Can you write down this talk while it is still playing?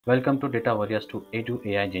Welcome to Data Warriors to A to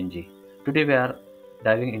AI Genji. Today we are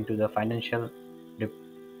diving into the financial de-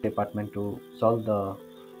 department to solve the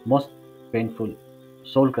most painful,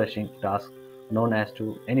 soul-crushing task known as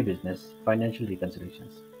to any business, financial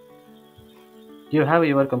reconciliations. You have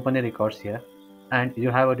your company records here and you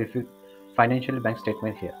have a financial bank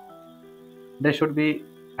statement here. They should be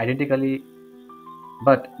identically,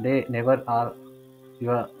 but they never are.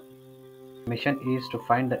 Your mission is to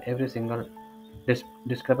find every single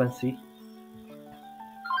discrepancy,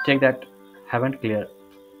 check that haven't cleared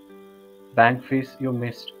bank fees you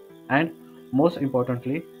missed, and most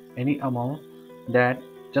importantly, any amount that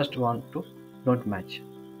just want to don't match.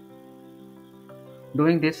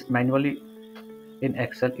 Doing this manually in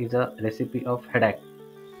Excel is a recipe of headache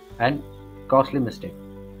and costly mistake.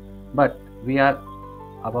 But we are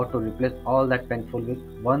about to replace all that painful with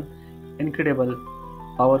one incredible,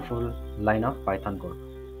 powerful line of Python code.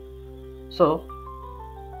 So,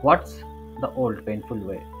 what's the old painful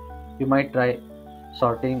way? You might try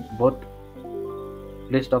sorting both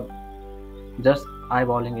list of just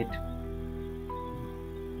eyeballing it.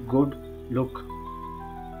 Good look.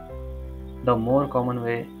 The more common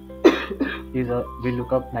way is a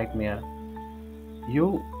VLOOKUP nightmare.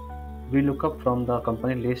 You VLOOKUP from the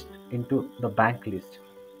company list into the bank list.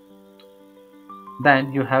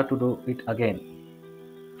 Then you have to do it again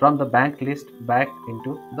from the bank list back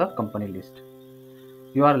into the company list.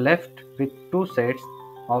 You are left with two sets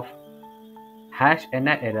of hash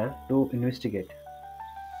NI error to investigate.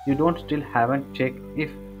 You don't still haven't checked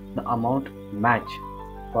if the amount match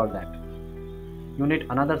for that. You need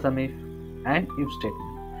another sum if and if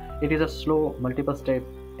statement. It is a slow, multiple step,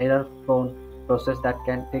 error prone process that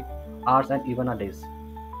can take hours and even a days.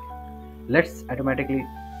 Let's automatically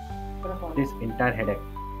this entire headache.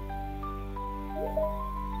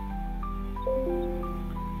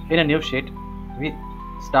 In a new sheet, we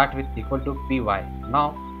start with equal to py.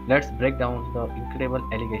 Now let's break down the incredible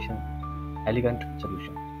elegant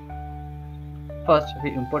solution. First,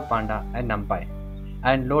 we import Panda and NumPy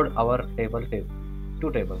and load our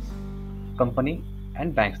two tables, company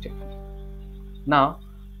and bank statement. Now,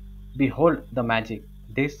 behold the magic.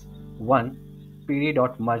 This one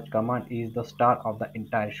pd.merge command is the star of the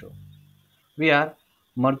entire show. We are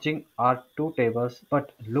merging our two tables,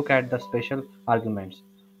 but look at the special arguments.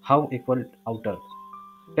 How equal outer.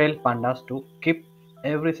 Tell pandas to keep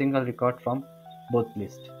every single record from both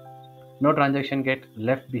lists. No transaction get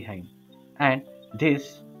left behind. And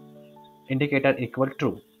this indicator equal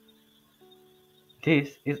true.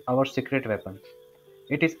 This is our secret weapon.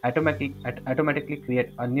 It is automatically create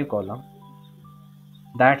a new column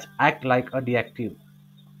that act like a deactive,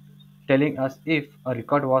 telling us if a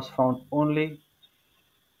record was found only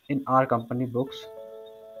in our company books,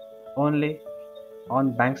 only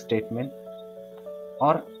on bank statement,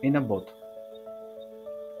 or in a both.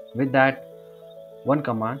 With that one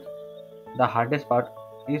command, the hardest part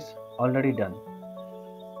is already done.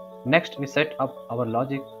 Next, we set up our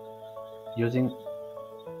logic using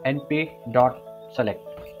np.select.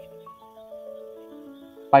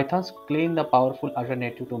 Python's clean the powerful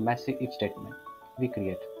alternative to massive if statement. We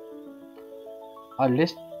create a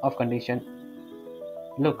list of conditions.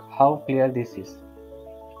 Look how clear this is.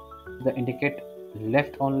 The indicate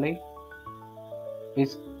left only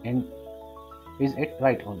is in is it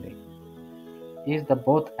right only? Is the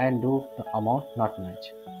both and do the amount not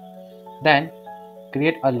match? Then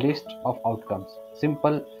create a list of outcomes,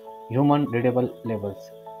 simple human readable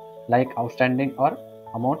labels like outstanding or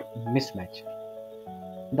amount mismatch.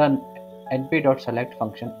 The np.select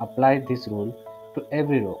function applies this rule to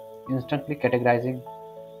every row, instantly categorizing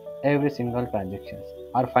every single transaction.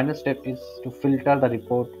 Our final step is to filter the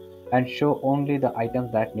report and show only the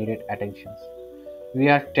items that needed attention. We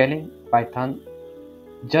are telling Python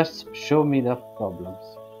just show me the problems.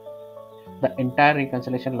 The entire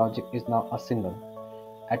reconciliation logic is now a single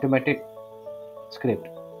automatic script.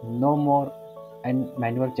 No more and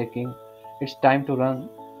manual checking. It's time to run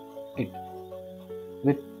it.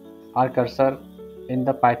 With our cursor in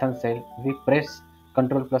the Python cell, we press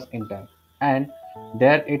Ctrl plus Enter, and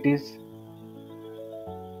there it is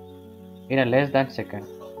in a less than second.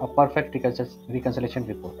 A perfect reconciliation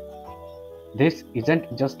report. This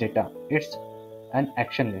isn't just data; it's an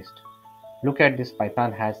action list. Look at this.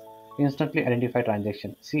 Python has instantly identified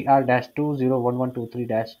transaction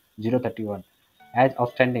CR-201123-031 as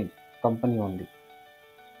outstanding company only.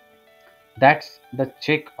 That's the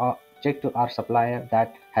check to our supplier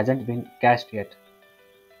that hasn't been cashed yet.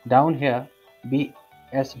 Down here,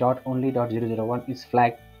 bs.only.001 is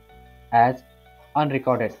flagged as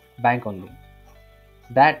unrecorded bank only.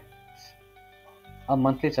 That's a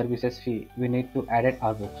monthly services fee we need to add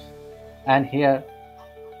our books. And here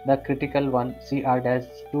the critical one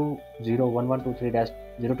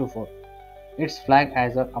CR-201123-024. It's flagged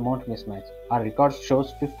as an amount mismatch. Our record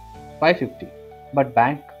shows 550, but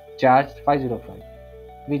bank charged 505.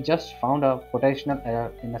 We just found a potential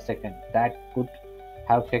error in a second that could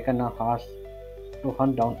have taken a hours to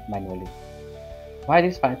hunt down manually. Why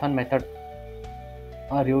this Python method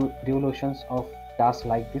are revolutions of tasks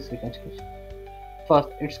like this reconciliation? First,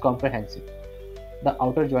 it's comprehensive. The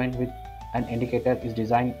outer join with an indicator is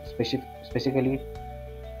designed specifically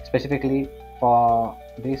for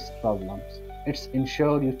these problems. It's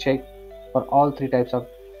ensured you check for all three types of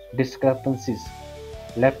discrepancies,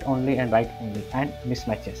 left only and right only, and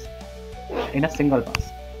mismatches in a single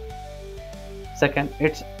pass. Second,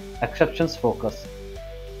 it's exceptions focus.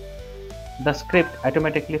 The script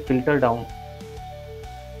automatically filter down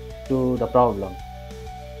to the problem.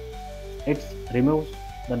 It removes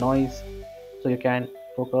the noise so you can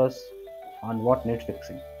focus on what needs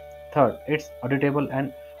fixing. Third, it's auditable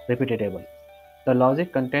and repeatable. The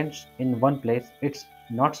logic contains in one place, it's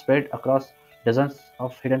not spread across dozens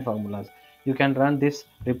of hidden formulas. You can run this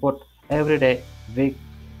report every day, week,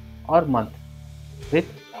 or month with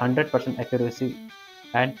 100% accuracy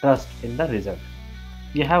and trust in the result.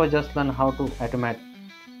 You have just learned how to automate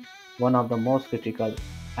one of the most critical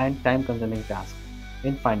and time consuming tasks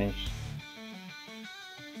in finance.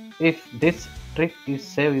 If this trick is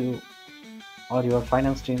save you or your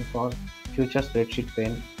finance team for future spreadsheet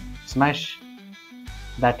pain, smash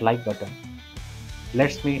that like button.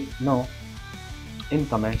 Let me know in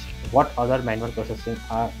comments what other manual processing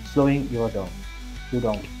are slowing you down,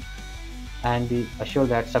 and be assured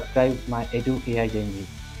that subscribe my Edu AI Genji,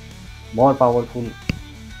 more powerful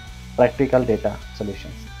practical data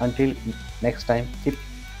solutions. Until next time, keep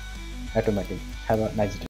automating. Have a nice day.